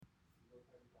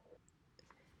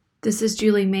This is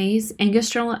Julie Mays, Angus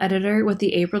Journal editor with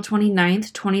the April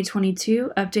 29th,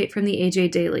 2022 update from the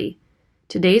AJ Daily.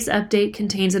 Today's update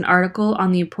contains an article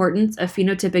on the importance of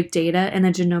phenotypic data in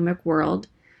a genomic world,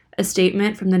 a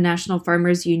statement from the National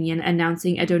Farmers Union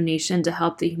announcing a donation to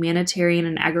help the humanitarian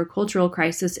and agricultural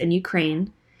crisis in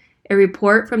Ukraine, a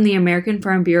report from the American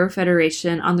Farm Bureau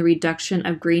Federation on the reduction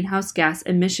of greenhouse gas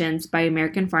emissions by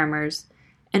American farmers,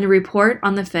 and a report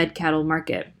on the fed cattle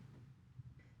market.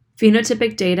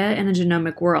 Phenotypic Data in a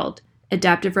Genomic World,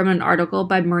 adapted from an article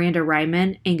by Miranda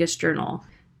Reiman, Angus Journal.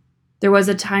 There was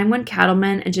a time when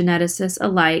cattlemen and geneticists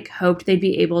alike hoped they'd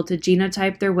be able to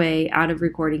genotype their way out of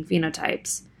recording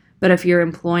phenotypes. But if you're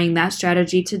employing that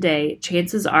strategy today,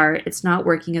 chances are it's not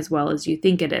working as well as you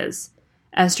think it is.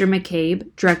 Esther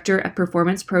McCabe, Director of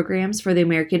Performance Programs for the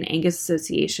American Angus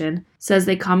Association, says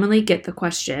they commonly get the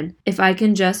question, if I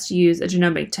can just use a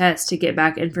genomic test to get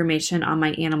back information on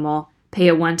my animal, pay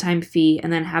a one-time fee,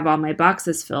 and then have all my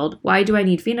boxes filled, why do I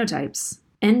need phenotypes?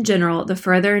 In general, the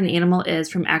further an animal is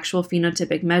from actual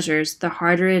phenotypic measures, the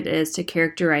harder it is to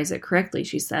characterize it correctly,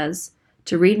 she says.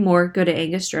 To read more, go to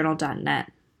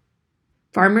angusjournal.net.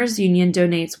 Farmers Union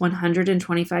donates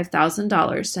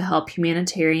 $125,000 to help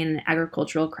humanitarian and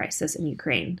agricultural crisis in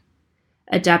Ukraine.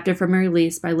 Adapted from a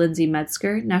release by Lindsay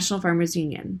Metzger, National Farmers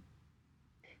Union.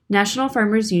 National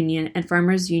Farmers Union and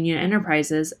Farmers Union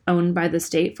Enterprises, owned by the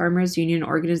state farmers union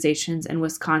organizations in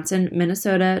Wisconsin,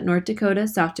 Minnesota, North Dakota,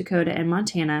 South Dakota, and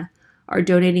Montana, are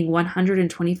donating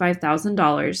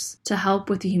 $125,000 to help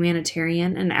with the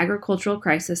humanitarian and agricultural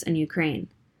crisis in Ukraine.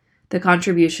 The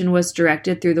contribution was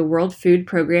directed through the World Food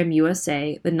Program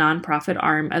USA, the nonprofit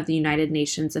arm of the United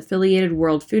Nations affiliated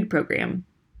World Food Program.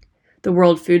 The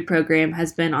World Food Program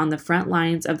has been on the front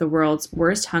lines of the world's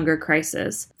worst hunger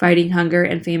crisis, fighting hunger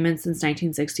and famine since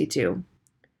 1962.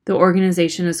 The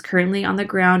organization is currently on the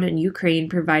ground in Ukraine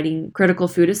providing critical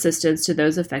food assistance to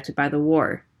those affected by the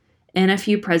war.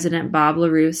 NFU President Bob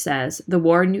LaRue says the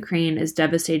war in Ukraine is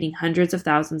devastating hundreds of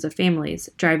thousands of families,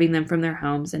 driving them from their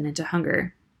homes and into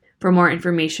hunger. For more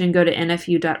information, go to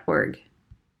nfu.org.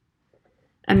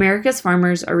 America's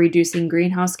farmers are reducing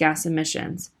greenhouse gas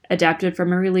emissions, adapted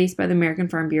from a release by the American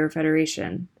Farm Bureau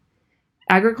Federation.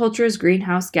 Agriculture's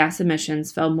greenhouse gas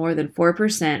emissions fell more than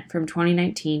 4% from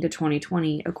 2019 to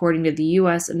 2020, according to the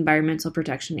U.S. Environmental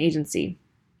Protection Agency.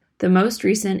 The most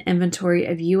recent inventory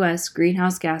of U.S.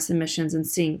 greenhouse gas emissions and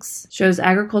sinks shows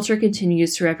agriculture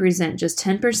continues to represent just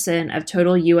 10% of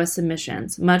total U.S.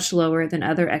 emissions, much lower than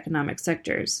other economic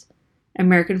sectors.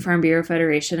 American Farm Bureau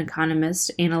Federation economists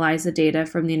analyzed the data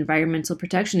from the Environmental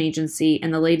Protection Agency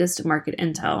and the latest market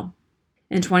intel.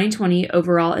 In 2020,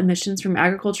 overall emissions from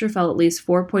agriculture fell at least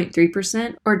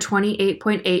 4.3%, or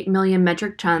 28.8 million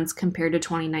metric tons compared to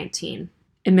 2019.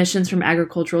 Emissions from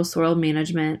agricultural soil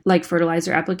management, like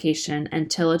fertilizer application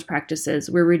and tillage practices,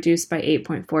 were reduced by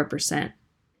 8.4%.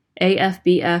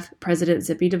 AFBF President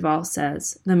Zippy Duvall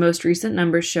says, the most recent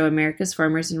numbers show America's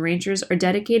farmers and ranchers are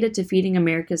dedicated to feeding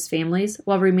America's families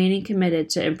while remaining committed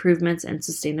to improvements in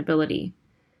sustainability.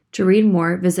 To read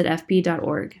more, visit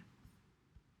fb.org.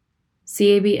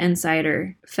 CAB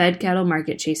Insider, Fed Cattle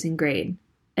Market Chasing Grade.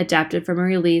 Adapted from a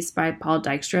release by Paul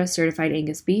Dykstra, Certified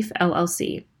Angus Beef,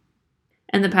 LLC.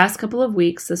 In the past couple of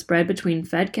weeks, the spread between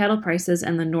fed cattle prices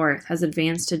and the North has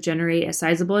advanced to generate a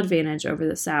sizable advantage over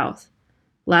the South.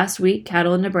 Last week,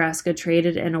 cattle in Nebraska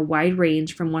traded in a wide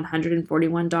range from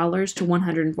 $141 to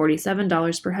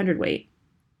 $147 per hundredweight.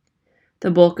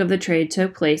 The bulk of the trade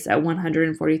took place at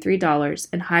 $143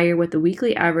 and higher, with the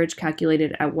weekly average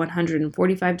calculated at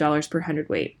 $145 per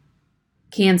hundredweight.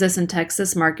 Kansas and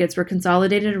Texas markets were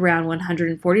consolidated around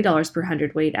 $140 per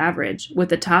hundredweight average, with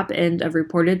the top end of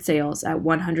reported sales at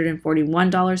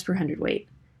 $141 per hundredweight.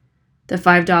 The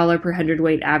 $5 per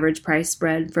hundredweight average price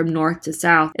spread from north to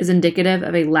south is indicative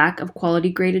of a lack of quality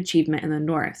grade achievement in the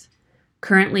north.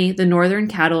 Currently, the northern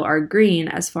cattle are green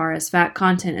as far as fat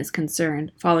content is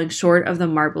concerned, falling short of the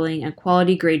marbling and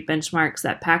quality grade benchmarks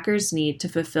that packers need to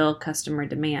fulfill customer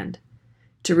demand.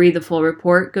 To read the full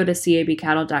report, go to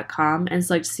cabcattle.com and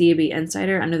select CAB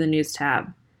Insider under the News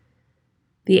tab.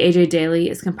 The AJ Daily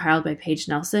is compiled by Paige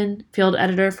Nelson, field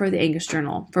editor for the Angus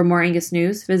Journal. For more Angus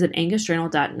news, visit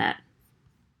angusjournal.net.